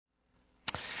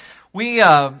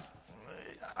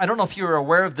I don't know if you're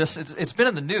aware of this. It's been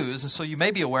in the news, and so you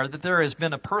may be aware that there has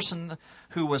been a person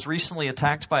who was recently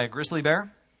attacked by a grizzly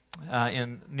bear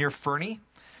near Fernie.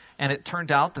 And it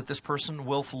turned out that this person,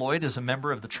 Wilf Lloyd, is a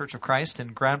member of the Church of Christ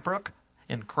in Cranbrook.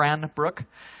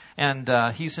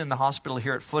 And he's in the hospital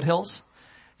here at Foothills.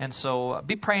 And so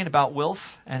be praying about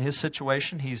Wilf and his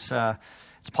situation.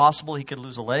 It's possible he could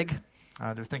lose a leg.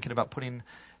 They're thinking about putting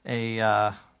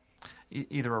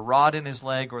either a rod in his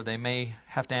leg, or they may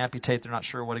have to amputate. They're not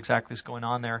sure what exactly is going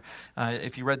on there.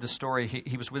 If you read the story,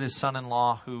 he was with his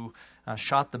son-in-law who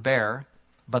shot the bear,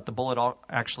 but the bullet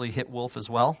actually hit Wilf as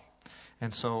well,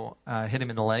 and so hit him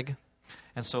in the leg.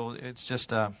 And so it's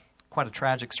just quite a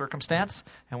tragic circumstance,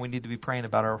 and we need to be praying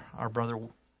about our brother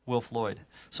Wilf Lloyd.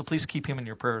 So please keep him in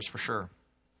your prayers for sure.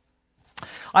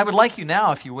 I would like you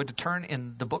now, if you would, to turn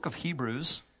in the book of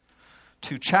Hebrews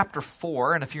to chapter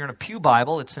 4, and if you're in a Pew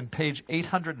Bible, it's in page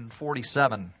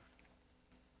 847.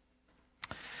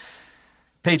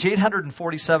 Page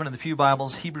 847 in the Pew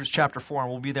Bibles, Hebrews chapter 4, and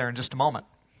we'll be there in just a moment.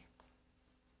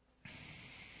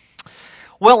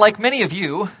 Well, like many of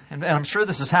you, and I'm sure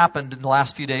this has happened in the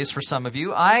last few days for some of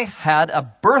you, I had a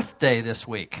birthday this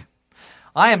week.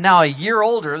 I am now a year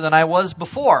older than I was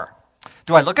before.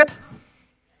 Do I look it?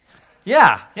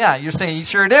 Yeah, you're saying you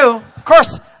sure do.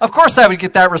 Of course I would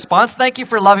get that response. Thank you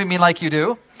for loving me like you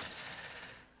do.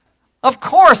 Of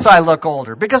course I look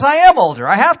older, because I am older.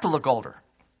 I have to look older.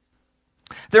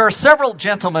 There are several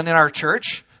gentlemen in our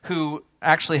church who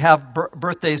actually have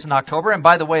birthdays in October. And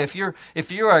by the way, if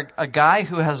you're a guy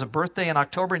who has a birthday in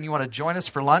October and you want to join us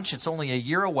for lunch, it's only a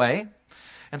year away.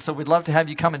 And so we'd love to have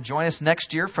you come and join us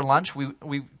next year for lunch.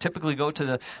 We typically go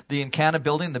to the Encana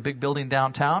building, the big building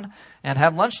downtown, and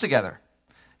have lunch together.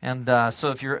 And so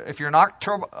if you're an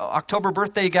October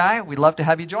birthday guy, we'd love to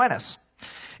have you join us.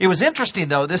 It was interesting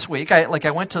though this week.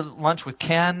 I went to lunch with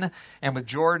Ken and with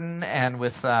Jordan and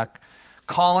with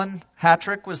Colin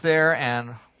Hattrick was there,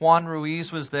 and Juan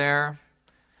Ruiz was there,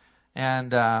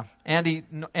 and Andy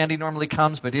normally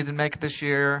comes, but he didn't make it this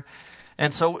year.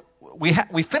 And so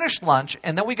we finished lunch,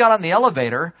 and then we got on the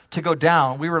elevator to go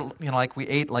down. We were, we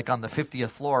ate on the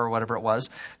 50th floor or whatever it was.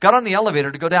 Got on the elevator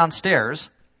to go downstairs,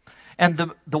 and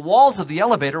the walls of the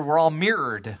elevator were all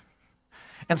mirrored.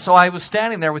 And so I was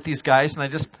standing there with these guys, and I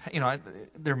just,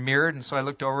 they're mirrored, and so I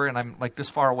looked over, and I'm like this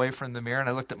far away from the mirror, and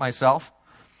I looked at myself,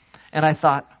 and I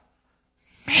thought,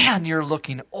 man, you're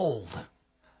looking old.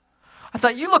 I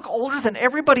thought, you look older than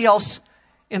everybody else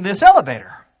in this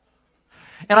elevator.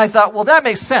 And I thought, well, that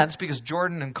makes sense because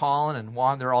Jordan and Colin and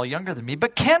Juan, they're all younger than me,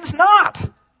 but Ken's not.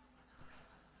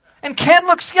 And Ken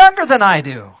looks younger than I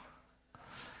do.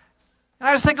 And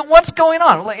I was thinking, what's going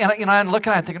on? And I'm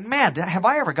looking at it thinking, man, have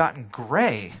I ever gotten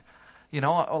gray?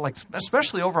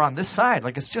 Especially over on this side.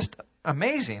 It's just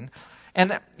amazing.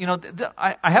 And,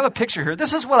 I have a picture here.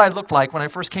 This is what I looked like when I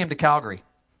first came to Calgary.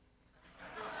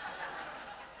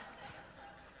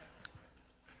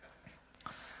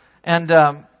 And,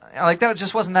 that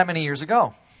just wasn't that many years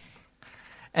ago.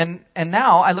 And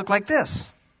now I look like this.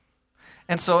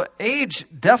 And so age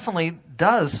definitely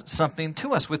does something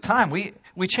to us with time.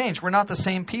 We change. We're not the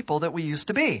same people that we used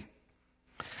to be.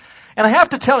 And I have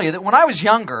to tell you that when I was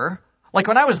younger,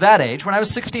 when I was that age, when I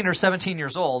was 16 or 17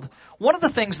 years old, one of the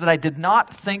things that I did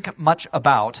not think much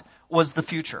about was the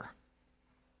future.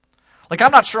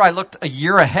 I'm not sure I looked a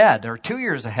year ahead or 2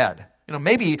 years ahead.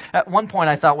 Maybe at one point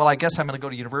I thought, well, I guess I'm going to go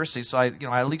to university, so I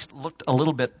at least looked a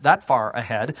little bit that far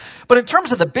ahead. But in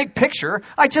terms of the big picture,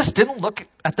 I just didn't look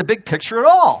at the big picture at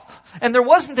all. And there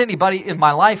wasn't anybody in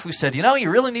my life who said, you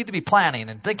really need to be planning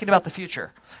and thinking about the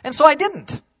future. And so I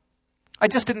didn't. I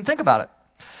just didn't think about it.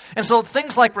 And so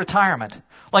things like retirement,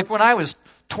 when I was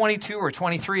 22 or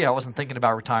 23, I wasn't thinking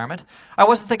about retirement. I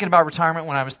wasn't thinking about retirement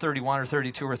when I was 31 or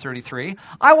 32 or 33.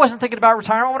 I wasn't thinking about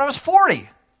retirement when I was 40.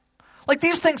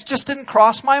 These things just didn't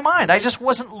cross my mind. I just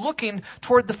wasn't looking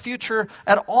toward the future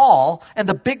at all and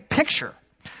the big picture.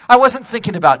 I wasn't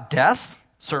thinking about death,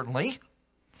 certainly.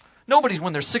 Nobody,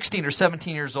 when they're 16 or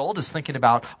 17 years old, is thinking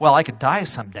about, well, I could die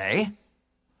someday.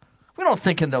 We don't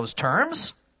think in those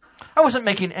terms. I wasn't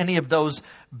making any of those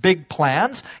big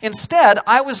plans. Instead,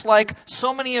 I was like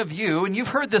so many of you, and you've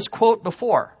heard this quote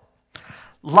before.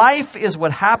 Life is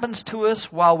what happens to us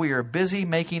while we are busy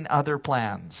making other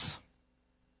plans.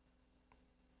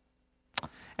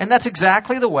 And that's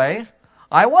exactly the way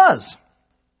I was.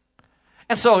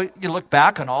 And so you look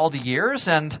back on all the years,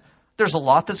 and there's a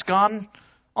lot that's gone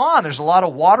on. There's a lot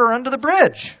of water under the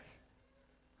bridge.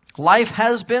 Life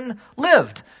has been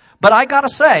lived. But I got to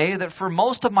say that for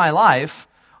most of my life,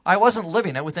 I wasn't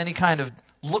living it with any kind of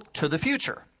look to the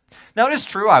future. Now, it is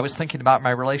true I was thinking about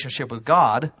my relationship with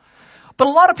God, But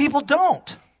a lot of people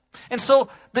don't. And so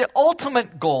the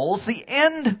ultimate goals, the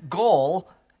end goal,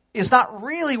 is not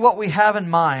really what we have in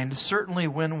mind, certainly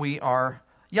when we are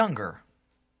younger.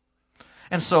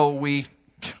 And so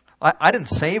I didn't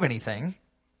save anything.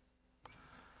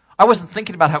 I wasn't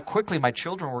thinking about how quickly my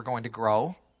children were going to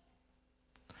grow.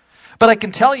 But I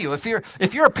can tell you, if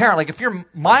you're a parent, like if you're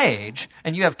my age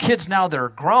and you have kids now that are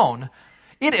grown,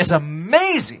 it is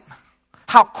amazing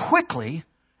how quickly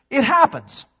it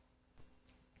happens.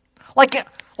 Like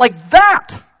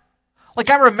that. Like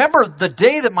I remember the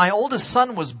day that my oldest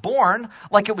son was born,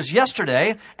 like it was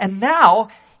yesterday, and now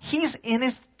he's in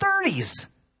his 30s.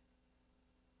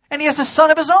 And he has a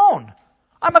son of his own.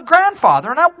 I'm a grandfather,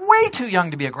 and I'm way too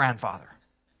young to be a grandfather.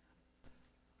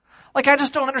 Like I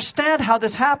just don't understand how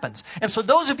this happens. And so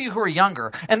those of you who are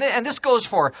younger, and this goes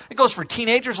for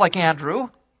teenagers like Andrew,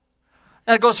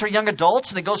 and it goes for young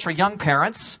adults, and it goes for young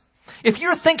parents. If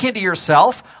you're thinking to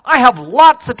yourself, I have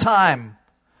lots of time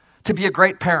to be a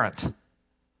great parent.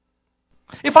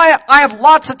 If I have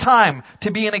lots of time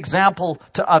to be an example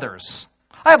to others.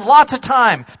 I have lots of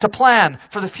time to plan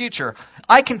for the future.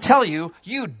 I can tell you,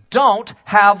 you don't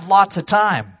have lots of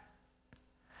time.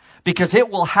 Because it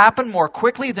will happen more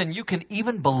quickly than you can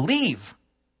even believe.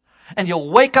 And you'll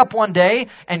wake up one day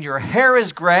and your hair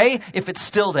is gray, if it's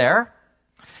still there.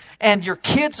 And your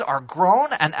kids are grown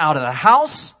and out of the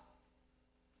house.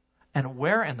 And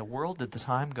where in the world did the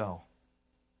time go?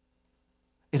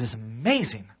 It is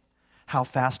amazing how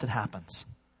fast it happens.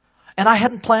 And I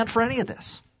hadn't planned for any of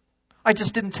this. I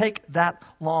just didn't take that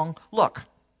long look.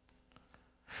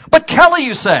 But Kelly,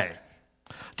 you say,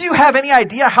 do you have any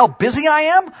idea how busy I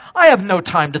am? I have no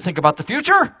time to think about the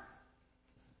future.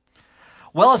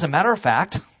 Well, as a matter of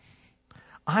fact,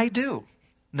 I do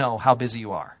know how busy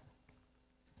you are.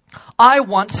 I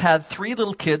once had 3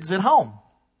 little kids at home.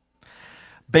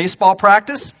 Baseball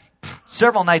practice,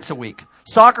 several nights a week.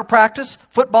 Soccer practice,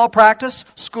 football practice,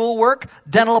 schoolwork,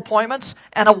 dental appointments,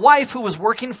 and a wife who was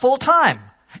working full time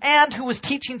and who was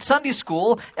teaching Sunday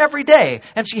school every day.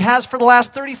 And she has for the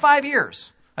last 35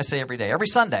 years. I say every day, every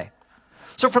Sunday.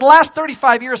 So for the last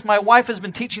 35 years, my wife has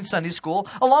been teaching Sunday school,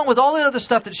 along with all the other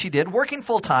stuff that she did, working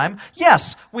full time.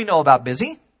 Yes, we know about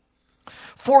busy.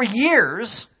 For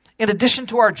years, in addition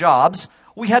to our jobs,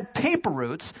 we had paper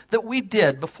routes that we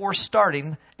did before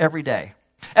starting every day.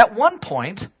 At one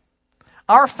point,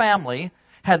 our family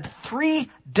had 3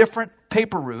 different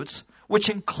paper routes, which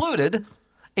included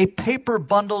a paper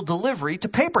bundle delivery to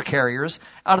paper carriers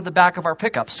out of the back of our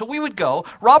pickup. So we would go,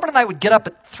 Robin and I would get up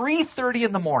at 3:30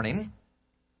 in the morning.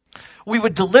 We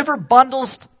would deliver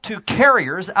bundles to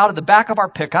carriers out of the back of our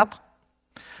pickup.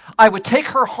 I would take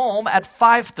her home at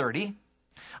 5:30.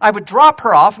 I would drop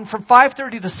her off, and from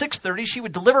 5:30 to 6:30, she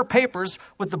would deliver papers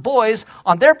with the boys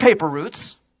on their paper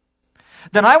routes.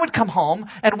 Then I would come home,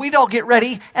 and we'd all get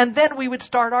ready, and then we would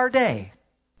start our day.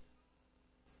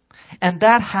 And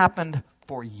that happened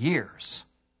for years.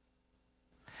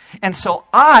 And so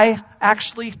I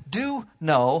actually do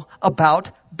know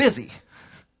about busy.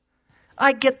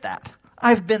 I get that.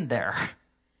 I've been there.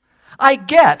 I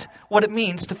get what it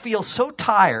means to feel so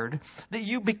tired that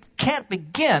you can't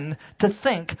begin to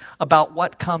think about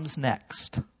what comes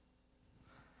next.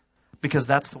 Because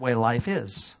that's the way life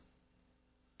is.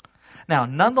 Now,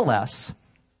 nonetheless,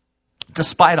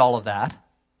 despite all of that,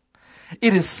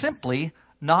 it is simply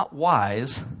not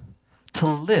wise to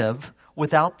live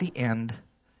without the end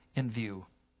in view.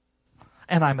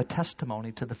 And I'm a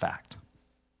testimony to the fact.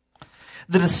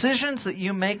 The decisions that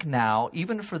you make now,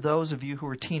 even for those of you who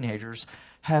are teenagers,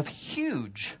 have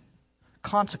huge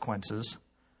consequences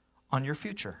on your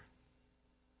future.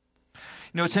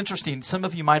 You know, it's interesting. Some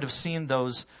of you might have seen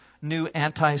those new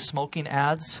anti-smoking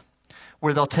ads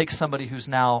where they'll take somebody who's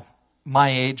now my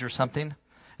age or something and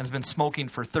has been smoking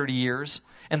for 30 years,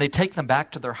 and they take them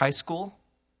back to their high school.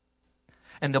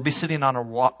 And they'll be sitting on a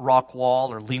rock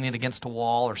wall or leaning against a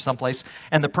wall or someplace.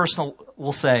 And the person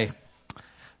will say,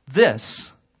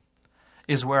 "This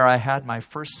is where I had my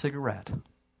first cigarette."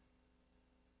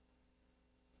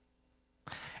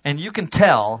 And you can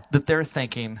tell that they're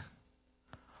thinking,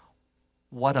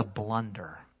 what a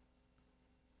blunder.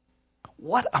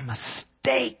 What a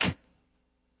mistake.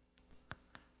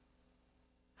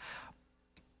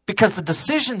 Because the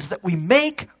decisions that we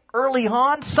make early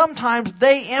on, sometimes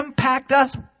they impact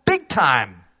us big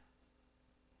time.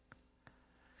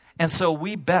 And so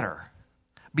we better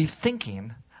be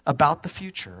thinking about the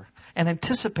future and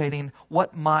anticipating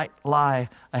what might lie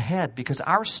ahead, because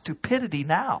our stupidity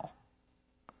now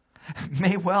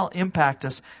may well impact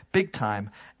us big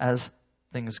time as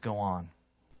things go on.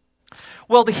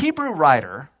 Well, the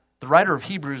writer of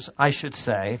Hebrews, I should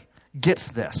say, gets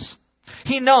this.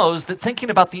 He knows that thinking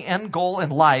about the end goal in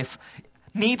life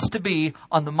needs to be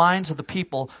on the minds of the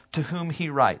people to whom he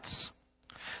writes.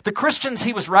 The Christians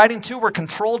he was writing to were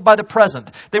controlled by the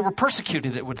present. They were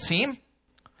persecuted, it would seem,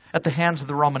 at the hands of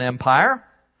the Roman Empire.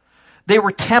 They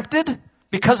were tempted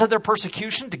because of their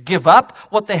persecution to give up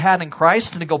what they had in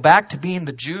Christ and to go back to being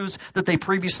the Jews that they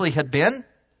previously had been.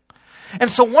 And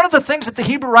so one of the things that the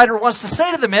Hebrew writer wants to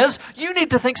say to them is, you need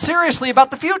to think seriously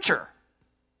about the future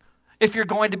if you're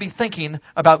going to be thinking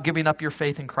about giving up your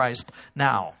faith in Christ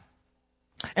now.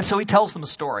 And so he tells them a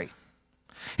story.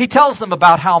 He tells them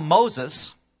about how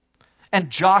Moses and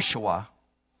Joshua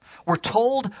were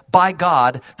told by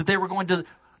God that they were going to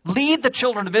lead the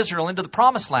children of Israel into the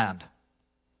promised land.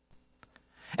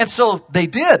 And so they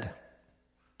did.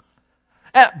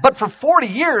 But for 40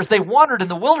 years, they wandered in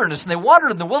the wilderness, and they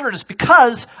wandered in the wilderness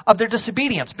because of their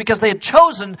disobedience, because they had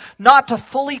chosen not to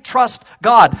fully trust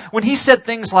God. When he said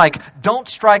things like, don't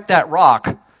strike that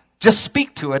rock, just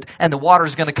speak to it, and the water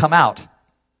is going to come out.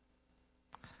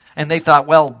 And they thought,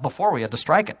 well, before we had to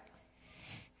strike it.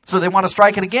 So they want to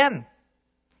strike it again.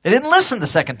 They didn't listen the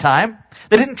second time.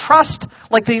 They didn't trust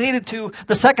like they needed to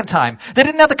the second time. They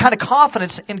didn't have the kind of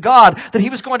confidence in God that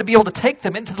he was going to be able to take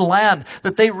them into the land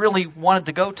that they really wanted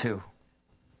to go to.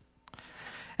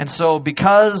 And so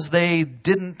because they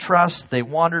didn't trust, they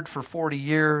wandered for 40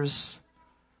 years.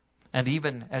 And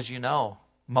even, as you know,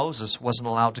 Moses wasn't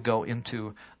allowed to go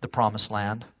into the promised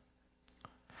land.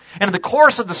 And in the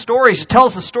course of the story, as he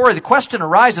tells the story, the question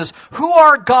arises, who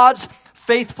are God's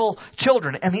faithful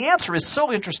children? And the answer is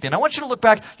so interesting. I want you to look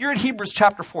back. You're in Hebrews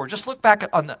chapter 4. Just look back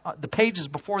on the pages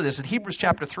before this in Hebrews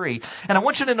chapter 3. And I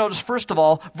want you to notice, first of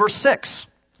all, verse 6.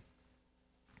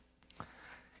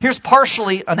 Here's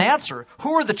partially an answer.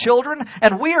 Who are the children?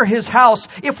 And we are his house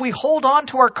if we hold on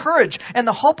to our courage and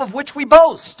the hope of which we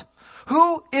boast.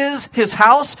 Who is his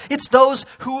house? It's those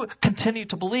who continue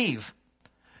to believe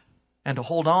and to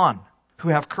hold on, who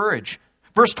have courage.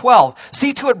 Verse 12,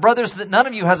 see to it, brothers, that none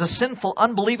of you has a sinful,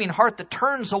 unbelieving heart that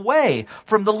turns away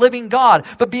from the living God,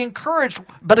 but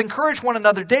encourage one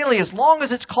another daily as long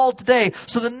as it's called today,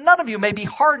 so that none of you may be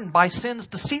hardened by sin's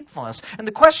deceitfulness. And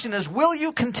the question is, will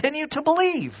you continue to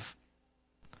believe?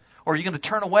 Or are you going to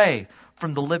turn away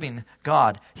from the living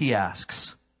God, he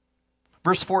asks.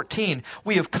 Verse 14,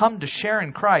 we have come to share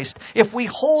in Christ if we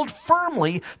hold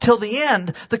firmly till the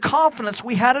end the confidence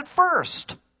we had at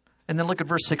first. And then look at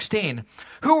verse 16.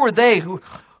 Who were they who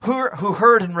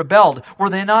heard and rebelled? Were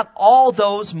they not all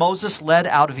those Moses led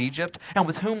out of Egypt? And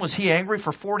with whom was he angry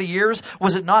for 40 years?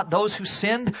 Was it not those who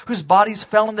sinned, whose bodies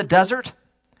fell in the desert?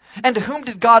 And to whom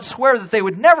did God swear that they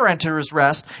would never enter his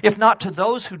rest, if not to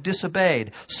those who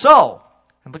disobeyed? So,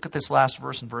 and look at this last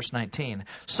verse in verse 19.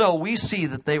 So we see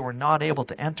that they were not able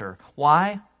to enter.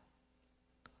 Why?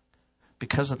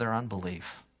 Because of their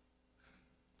unbelief.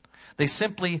 They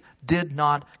simply did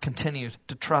not continue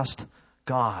to trust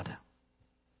God.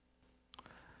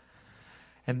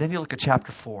 And then you look at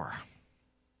chapter 4.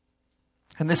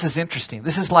 And this is interesting.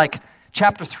 This is like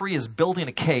chapter 3 is building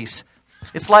a case.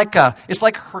 It's like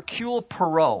Hercule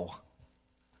Poirot.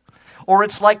 Or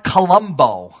it's like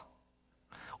Columbo.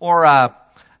 Or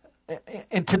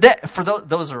and today, for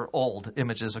those are old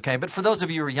images, okay? But for those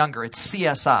of you who are younger, it's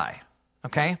CSI,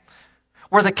 okay?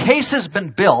 Where the case has been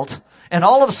built, and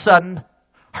all of a sudden,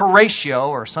 Horatio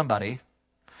or somebody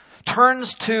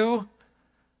turns to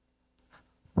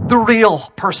the real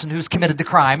person who's committed the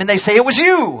crime, and they say, it was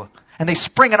you! And they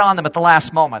spring it on them at the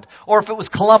last moment. Or if it was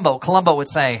Columbo would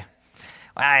say,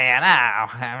 well, you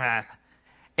know,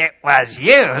 it was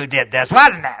you who did this,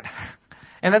 wasn't it?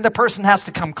 And then the person has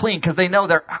to come clean because they know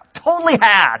they're totally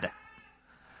had.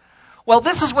 Well,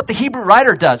 this is what the Hebrew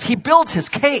writer does. He builds his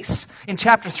case in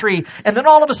chapter 3, and then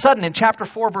all of a sudden in chapter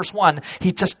 4, verse 1,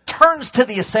 he just turns to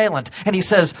the assailant, and he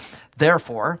says,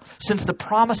 therefore, since the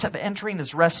promise of entering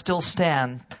his rest still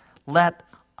stands, let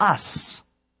us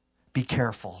be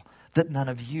careful that none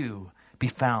of you be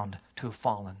found to have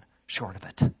fallen short of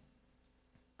it.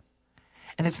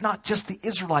 And it's not just the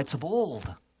Israelites of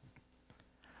old,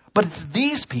 but it's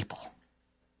these people.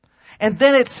 And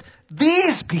then it's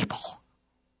these people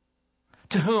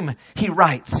to whom he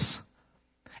writes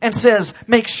and says,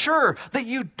 make sure that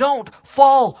you don't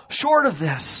fall short of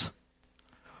this.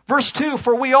 Verse 2,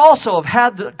 for we also have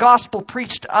had the gospel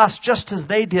preached to us just as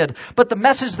they did, but the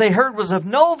message they heard was of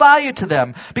no value to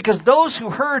them because those who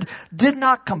heard did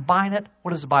not combine it,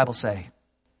 what does the Bible say?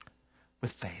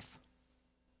 With faith.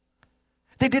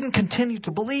 They didn't continue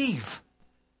to believe.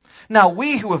 Now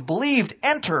we who have believed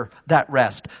enter that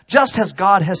rest. Just as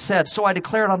God has said, so I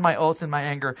declared on my oath in my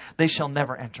anger, they shall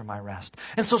never enter my rest.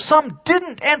 And so some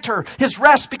didn't enter his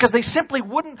rest because they simply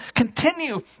wouldn't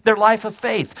continue their life of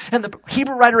faith. And the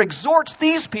Hebrew writer exhorts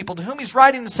these people to whom he's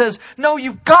writing and says, no,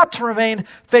 you've got to remain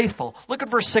faithful. Look at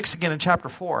verse 6 again in chapter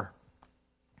 4.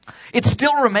 It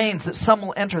still remains that some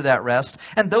will enter that rest,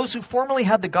 and those who formerly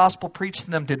had the gospel preached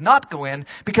to them did not go in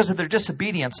because of their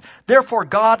disobedience. Therefore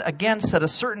God again set a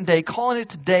certain day, calling it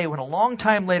today, when a long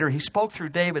time later he spoke through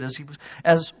David,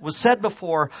 as was said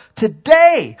before,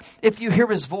 today, if you hear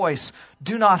his voice,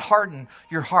 do not harden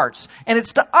your hearts. And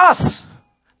it's to us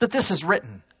that this is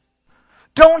written.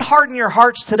 Don't harden your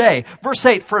hearts today. Verse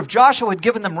 8, for if Joshua had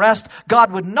given them rest,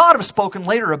 God would not have spoken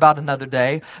later about another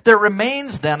day. There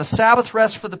remains then a Sabbath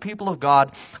rest for the people of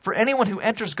God. For anyone who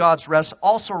enters God's rest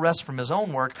also rests from his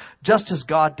own work, just as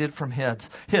God did from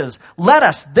his. Let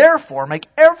us therefore make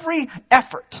every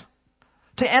effort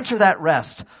to enter that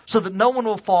rest, so that no one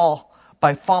will fall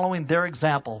by following their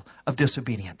example of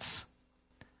disobedience.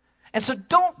 And so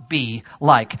don't be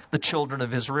like the children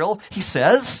of Israel, he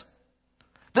says,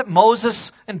 that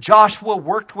Moses and Joshua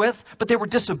worked with, but they were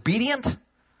disobedient.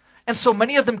 And so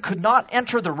many of them could not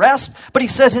enter the rest. But he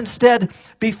says instead,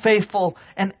 be faithful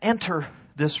and enter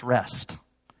this rest.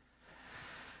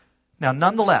 Now,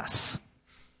 nonetheless,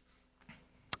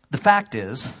 the fact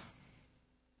is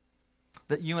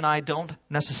that you and I don't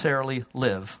necessarily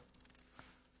live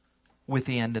with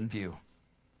the end in view.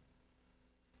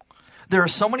 There are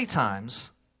so many times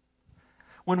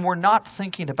when we're not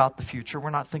thinking about the future,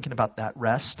 we're not thinking about that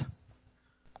rest,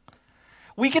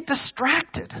 we get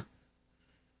distracted.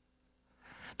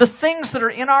 The things that are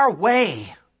in our way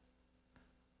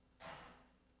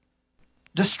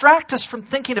distract us from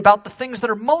thinking about the things that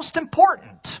are most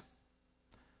important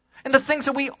and the things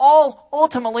that we all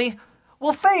ultimately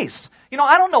will face. You know,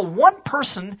 I don't know one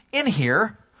person in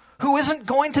here who isn't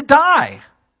going to die.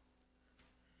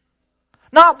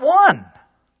 Not one.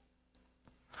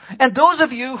 And those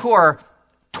of you who are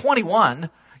 21,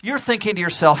 you're thinking to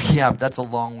yourself, yeah, that's a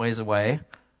long ways away.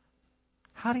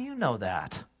 How do you know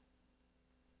that?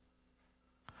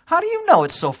 How do you know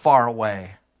it's so far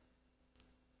away?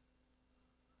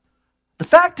 The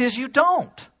fact is you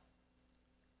don't.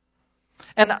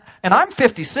 And I'm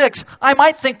 56. I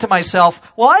might think to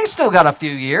myself, well, I still got a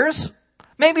few years.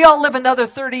 Maybe I'll live another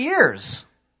 30 years.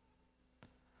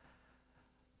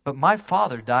 But my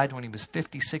father died when he was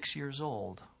 56 years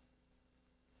old.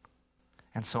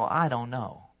 And so I don't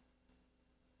know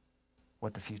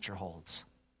what the future holds.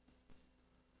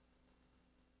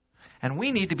 And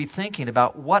we need to be thinking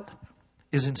about what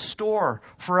is in store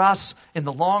for us in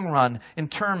the long run in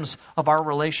terms of our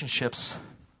relationships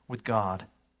with God.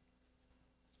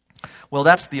 Well,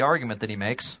 that's the argument that he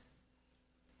makes,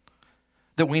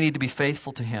 that we need to be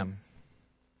faithful to him.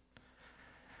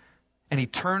 And he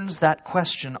turns that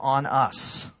question on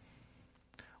us.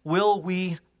 Will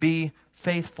we be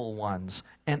faithful ones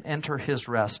and enter his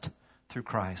rest through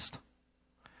Christ?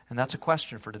 And that's a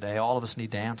question for today. All of us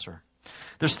need to answer.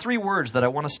 There's 3 words that I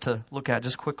want us to look at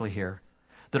just quickly here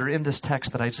that are in this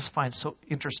text that I just find so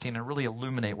interesting and really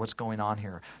illuminate what's going on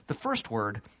here. The first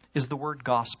word is the word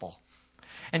gospel.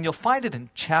 And you'll find it in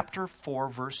chapter 4,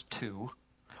 verse 2,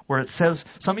 where it says,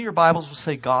 some of your Bibles will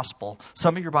say gospel,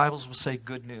 some of your Bibles will say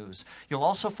good news. You'll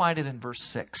also find it in verse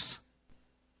 6.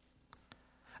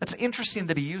 It's interesting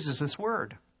that he uses this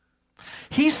word.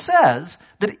 He says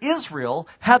that Israel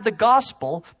had the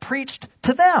gospel preached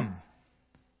to them,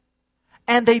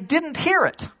 and they didn't hear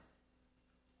it.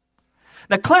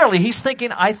 Now, clearly, he's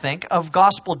thinking, I think, of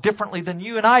gospel differently than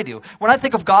you and I do. When I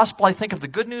think of gospel, I think of the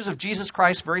good news of Jesus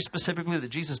Christ, very specifically that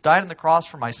Jesus died on the cross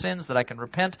for my sins, that I can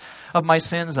repent of my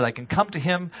sins, that I can come to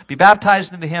him, be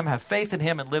baptized into him, have faith in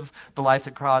him, and live the life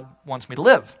that God wants me to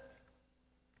live.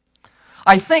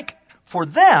 I think for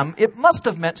them, it must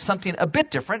have meant something a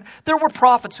bit different. There were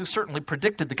prophets who certainly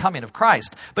predicted the coming of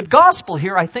Christ. But gospel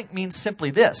here, I think, means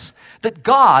simply this, that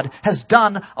God has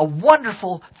done a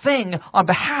wonderful thing on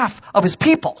behalf of his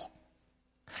people.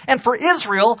 And for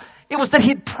Israel, it was that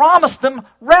he'd promised them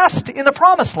rest in the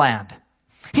promised land.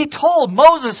 He told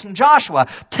Moses and Joshua,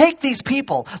 take these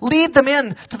people, lead them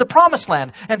in to the promised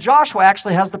land. And Joshua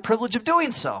actually has the privilege of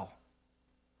doing so.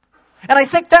 And I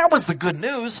think that was the good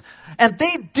news. And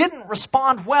they didn't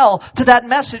respond well to that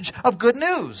message of good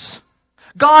news.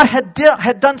 God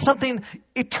had done something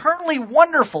eternally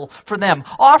wonderful for them,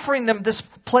 offering them this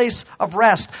place of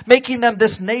rest, making them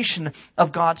this nation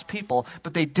of God's people.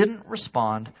 But they didn't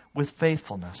respond with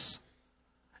faithfulness.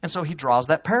 And so he draws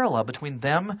that parallel between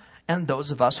them and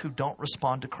those of us who don't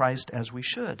respond to Christ as we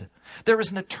should. There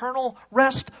is an eternal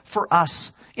rest for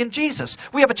us in Jesus.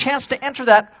 We have a chance to enter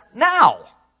that now.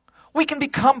 We can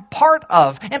become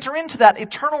enter into that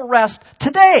eternal rest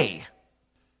today.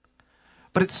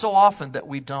 But it's so often that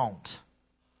we don't.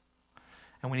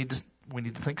 And we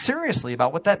need to think seriously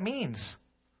about what that means.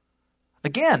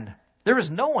 Again, there is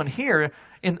no one here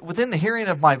within the hearing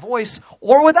of my voice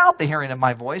or without the hearing of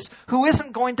my voice who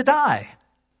isn't going to die.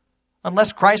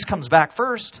 Unless Christ comes back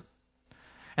first.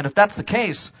 And if that's the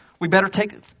case, we better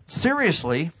take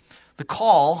seriously the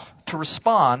call to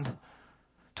respond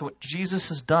to what Jesus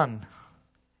has done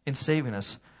in saving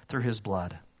us through His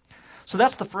blood. So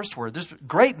that's the first word. There's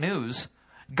great news.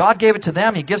 God gave it to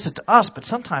them, He gives it to us, but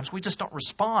sometimes we just don't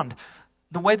respond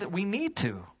the way that we need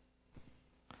to.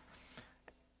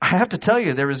 I have to tell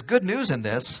you, there is good news in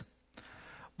this,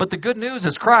 but the good news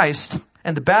is Christ,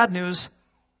 and the bad news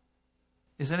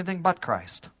is anything but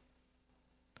Christ.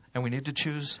 And we need to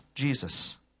choose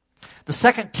Jesus. The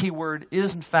second key word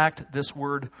is, in fact, this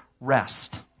word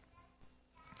rest.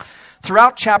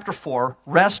 Throughout chapter 4,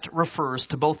 rest refers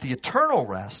to both the eternal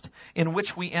rest in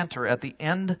which we enter at the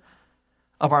end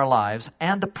of our lives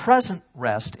and the present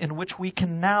rest in which we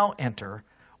can now enter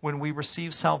when we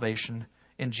receive salvation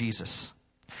in Jesus.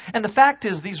 And the fact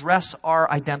is, these rests are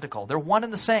identical. They're one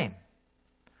and the same.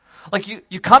 Like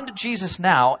you come to Jesus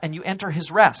now and you enter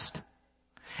His rest.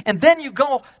 And then you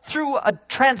go through a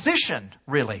transition,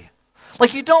 really.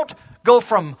 Like you don't go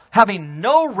from having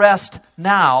no rest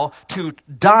now to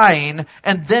dying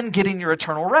and then getting your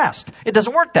eternal rest. It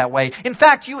doesn't work that way. In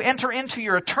fact, you enter into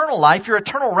your eternal life, your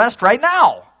eternal rest right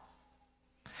now.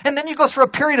 And then you go through a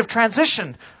period of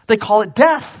transition. They call it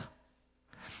death.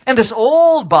 And this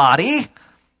old body,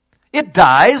 it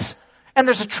dies and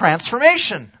there's a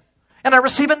transformation. And I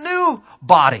receive a new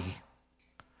body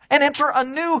and enter a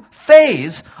new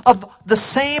phase of the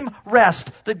same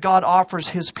rest that God offers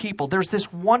His people. There's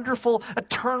this wonderful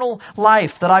eternal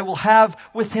life that I will have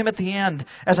with Him at the end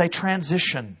as I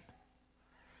transition.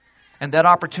 And that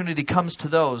opportunity comes to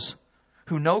those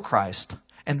who know Christ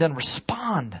and then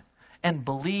respond and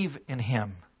believe in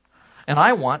Him. And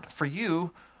I want for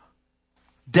you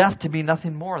death to be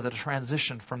nothing more than a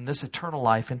transition from this eternal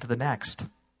life into the next.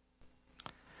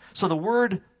 So the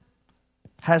word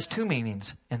has two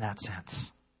meanings in that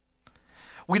sense.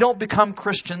 We don't become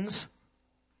Christians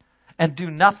and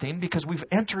do nothing because we've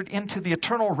entered into the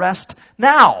eternal rest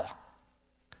now.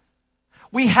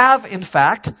 We have, in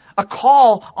fact, a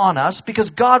call on us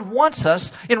because God wants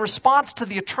us, in response to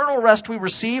the eternal rest we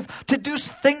receive, to do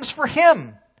things for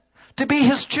Him, to be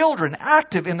His children,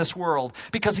 active in this world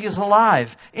because He is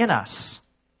alive in us.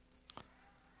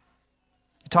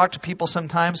 You talk to people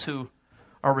sometimes who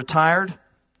are retired,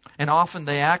 and often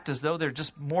they act as though they're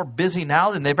just more busy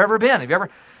now than they've ever been. Have you ever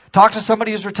talked to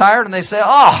somebody who's retired and they say,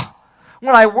 "Oh,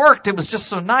 when I worked, it was just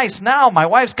so nice. Now my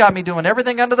wife's got me doing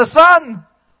everything under the sun."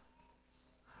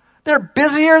 They're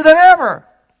busier than ever.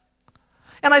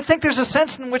 And I think there's a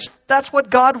sense in which that's what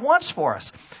God wants for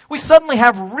us. We suddenly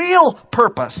have real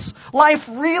purpose. Life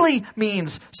really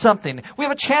means something. We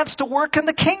have a chance to work in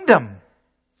the kingdom.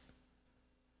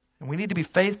 And we need to be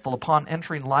faithful upon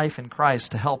entering life in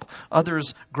Christ to help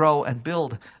others grow and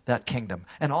build that kingdom.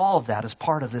 And all of that is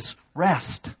part of this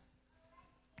rest.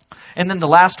 And then the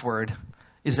last word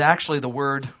is actually the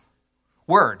word.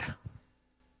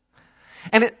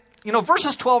 And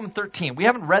verses 12 and 13, we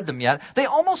haven't read them yet. They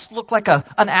almost look like an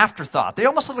afterthought. They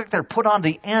almost look like they're put on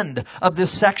the end of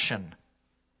this section.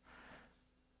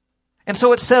 And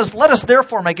so it says, "Let us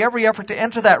therefore make every effort to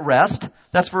enter that rest,"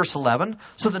 that's verse 11,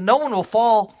 "so that no one will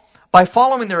fall by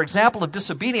following their example of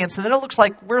disobedience." And then it looks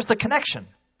like, where's the connection?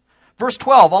 Verse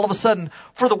 12, all of a sudden,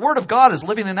 "For the word of God is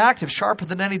living and active, sharper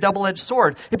than any double-edged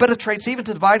sword. It penetrates even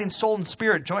to dividing soul and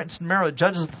spirit, joints and marrow. It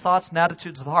judges the thoughts and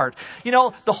attitudes of the heart."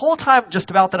 The whole time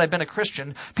just about that I've been a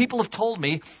Christian, people have told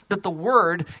me that the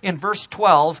word in verse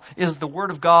 12 is the word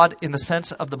of God in the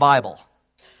sense of the Bible.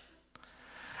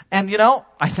 And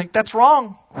I think that's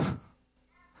wrong.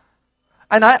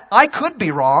 And I could be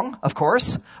wrong, of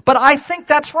course, but I think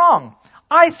that's wrong.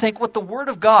 I think what the Word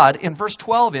of God in verse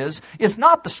 12 is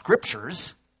not the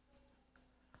Scriptures.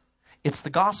 It's the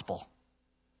gospel.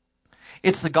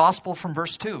 It's the gospel from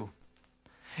verse 2.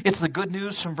 It's the good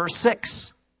news from verse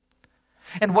 6.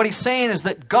 And what he's saying is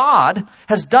that God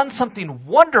has done something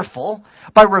wonderful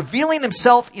by revealing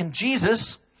Himself in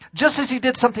Jesus, just as He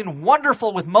did something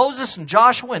wonderful with Moses and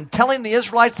Joshua and telling the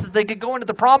Israelites that they could go into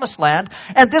the promised land.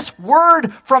 And this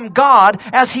word from God,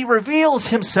 as He reveals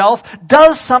Himself,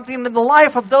 does something in the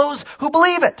life of those who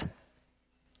believe it.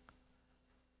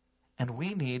 And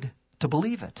we need to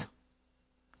believe it.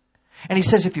 And he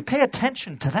says, if you pay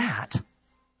attention to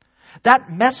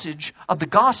that message of the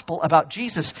gospel about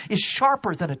Jesus is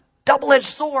sharper than a double-edged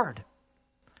sword.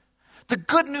 The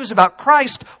good news about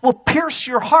Christ will pierce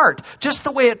your heart, just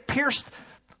the way it pierced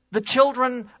the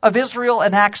children of Israel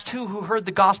in Acts 2 who heard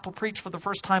the gospel preached for the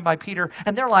first time by Peter,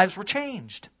 and their lives were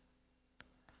changed.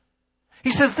 He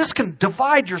says this can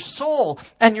divide your soul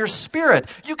and your spirit.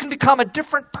 You can become a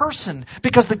different person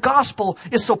because the gospel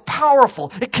is so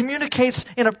powerful. It communicates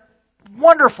in a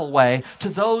wonderful way to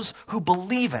those who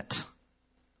believe it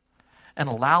and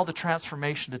allow the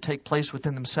transformation to take place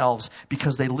within themselves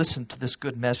because they listen to this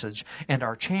good message and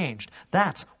are changed.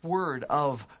 That's Word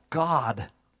of God.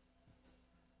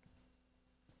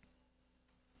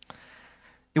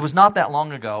 It was not that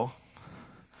long ago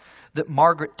that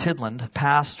Margaret Tidland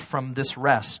passed from this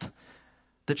rest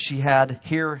that she had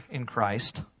here in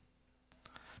Christ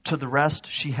to the rest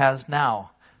she has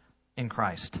now in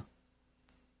Christ.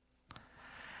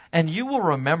 And you will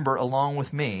remember, along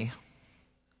with me,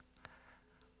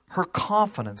 her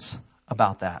confidence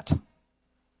about that.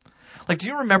 Like, do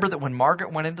you remember that when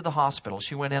Margaret went into the hospital,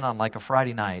 she went in on like a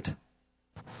Friday night,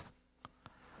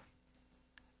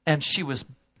 and she was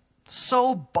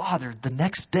so bothered the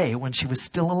next day when she was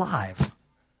still alive.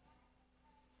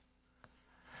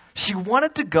 She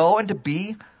wanted to go and to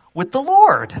be with the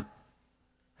Lord.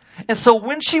 And so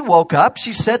when she woke up,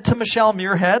 she said to Michelle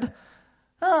Muirhead,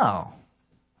 "Oh,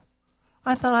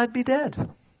 I thought I'd be dead.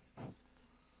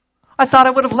 I thought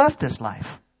I would have left this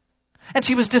life." And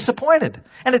she was disappointed.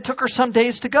 And it took her some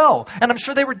days to go. And I'm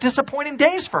sure they were disappointing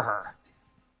days for her.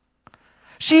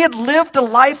 She had lived a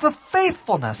life of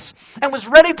faithfulness and was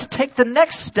ready to take the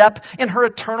next step in her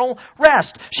eternal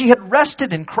rest. She had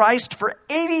rested in Christ for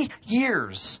 80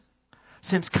 years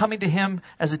since coming to Him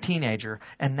as a teenager,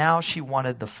 and now she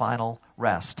wanted the final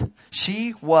rest.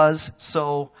 She was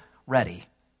so ready.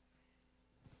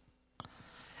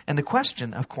 And the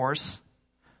question, of course,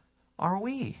 are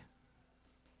we?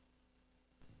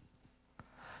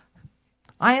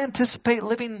 I anticipate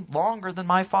living longer than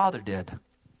my father did.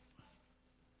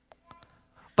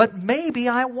 But maybe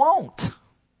I won't.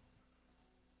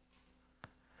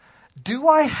 Do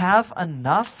I have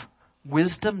enough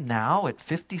wisdom now at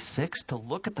 56 to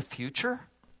look at the future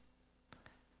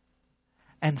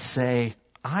and say,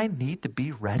 I need to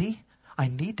be ready? I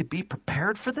need to be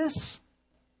prepared for this?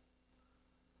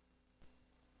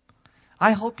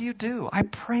 I hope you do. I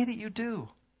pray that you do.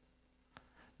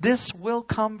 This will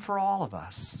come for all of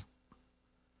us.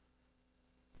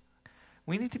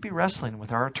 We need to be wrestling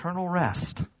with our eternal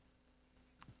rest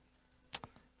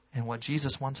and what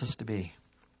Jesus wants us to be.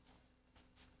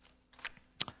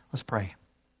 Let's pray.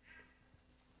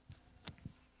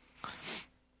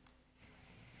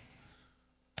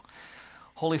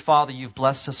 Holy Father, you've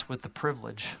blessed us with the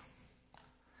privilege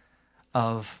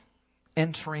of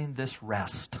entering this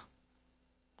rest.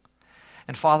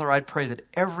 And Father, I pray that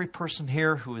every person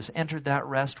here who has entered that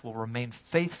rest will remain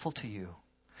faithful to you,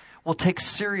 will take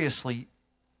seriously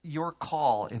your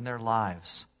call in their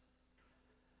lives,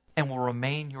 and will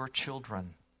remain your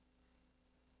children.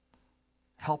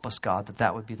 Help us, God,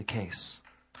 that would be the case.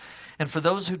 And for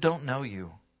those who don't know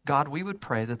you, God, we would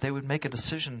pray that they would make a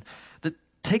decision that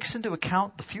takes into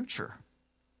account the future,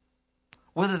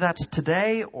 whether that's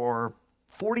today or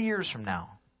 40 years from now.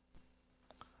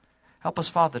 Help us,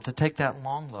 Father, to take that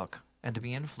long look and to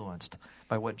be influenced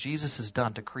by what Jesus has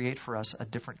done to create for us a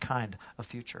different kind of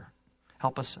future.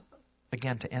 Help us,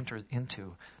 again, to enter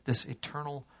into this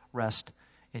eternal rest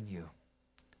in you.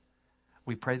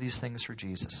 We pray these things through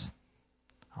Jesus.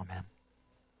 Amen.